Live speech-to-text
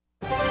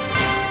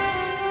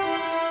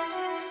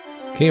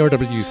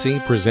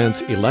KRWC presents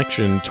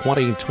Election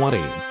 2020.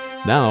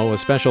 Now, a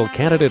special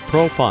candidate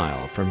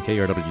profile from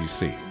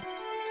KRWC.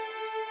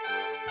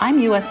 I'm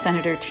U.S.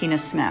 Senator Tina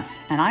Smith,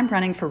 and I'm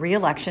running for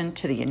re-election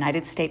to the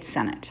United States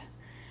Senate.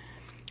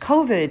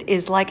 COVID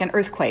is like an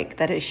earthquake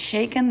that has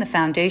shaken the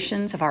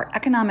foundations of our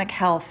economic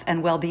health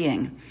and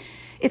well-being.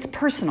 It's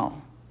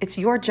personal. It's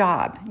your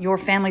job, your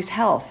family's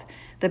health,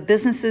 the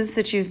businesses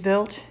that you've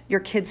built, your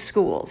kids'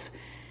 schools.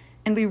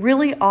 And we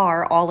really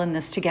are all in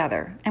this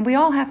together, and we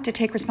all have to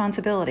take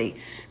responsibility.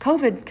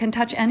 COVID can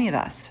touch any of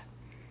us.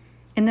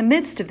 In the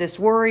midst of this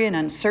worry and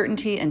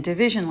uncertainty and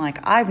division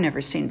like I've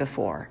never seen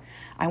before,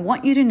 I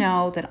want you to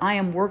know that I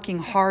am working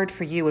hard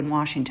for you in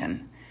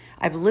Washington.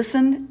 I've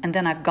listened and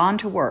then I've gone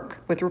to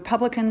work with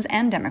Republicans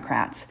and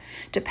Democrats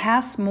to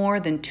pass more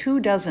than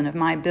 24 of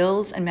my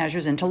bills and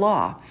measures into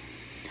law.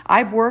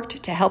 I've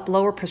worked to help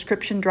lower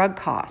prescription drug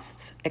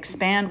costs,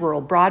 expand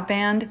rural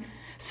broadband,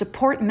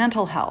 support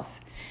mental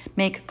health,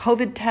 make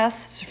COVID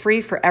tests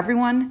free for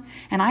everyone,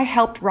 and I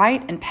helped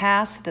write and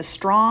pass the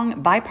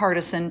strong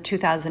bipartisan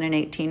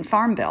 2018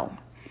 Farm Bill.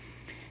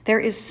 There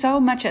is so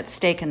much at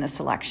stake in this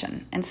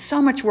election and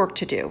so much work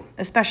to do,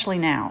 especially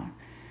now.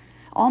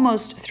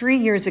 Almost 3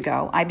 years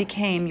ago, I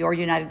became your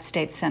United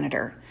States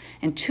Senator,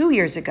 and 2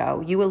 years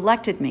ago, you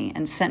elected me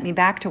and sent me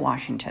back to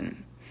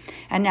Washington.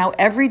 And now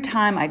every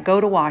time I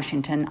go to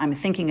Washington, I'm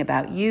thinking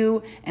about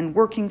you and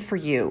working for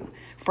you,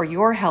 for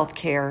your health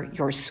care,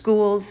 your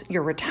schools,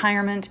 your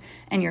retirement,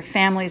 and your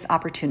family's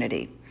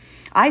opportunity.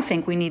 I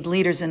think we need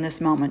leaders in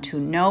this moment who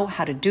know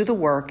how to do the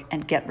work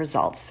and get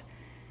results.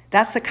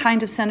 That's the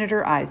kind of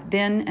senator I've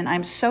been, and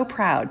I'm so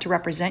proud to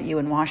represent you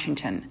in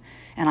Washington.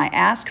 And I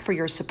ask for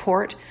your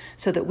support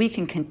so that we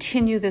can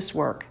continue this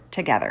work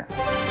together.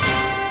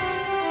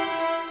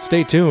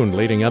 Stay tuned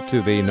leading up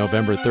to the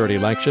November 3rd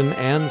election,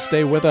 and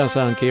stay with us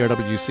on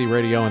KRWC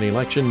Radio on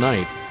election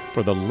night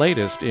for the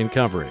latest in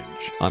coverage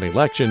on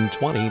Election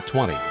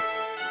 2020.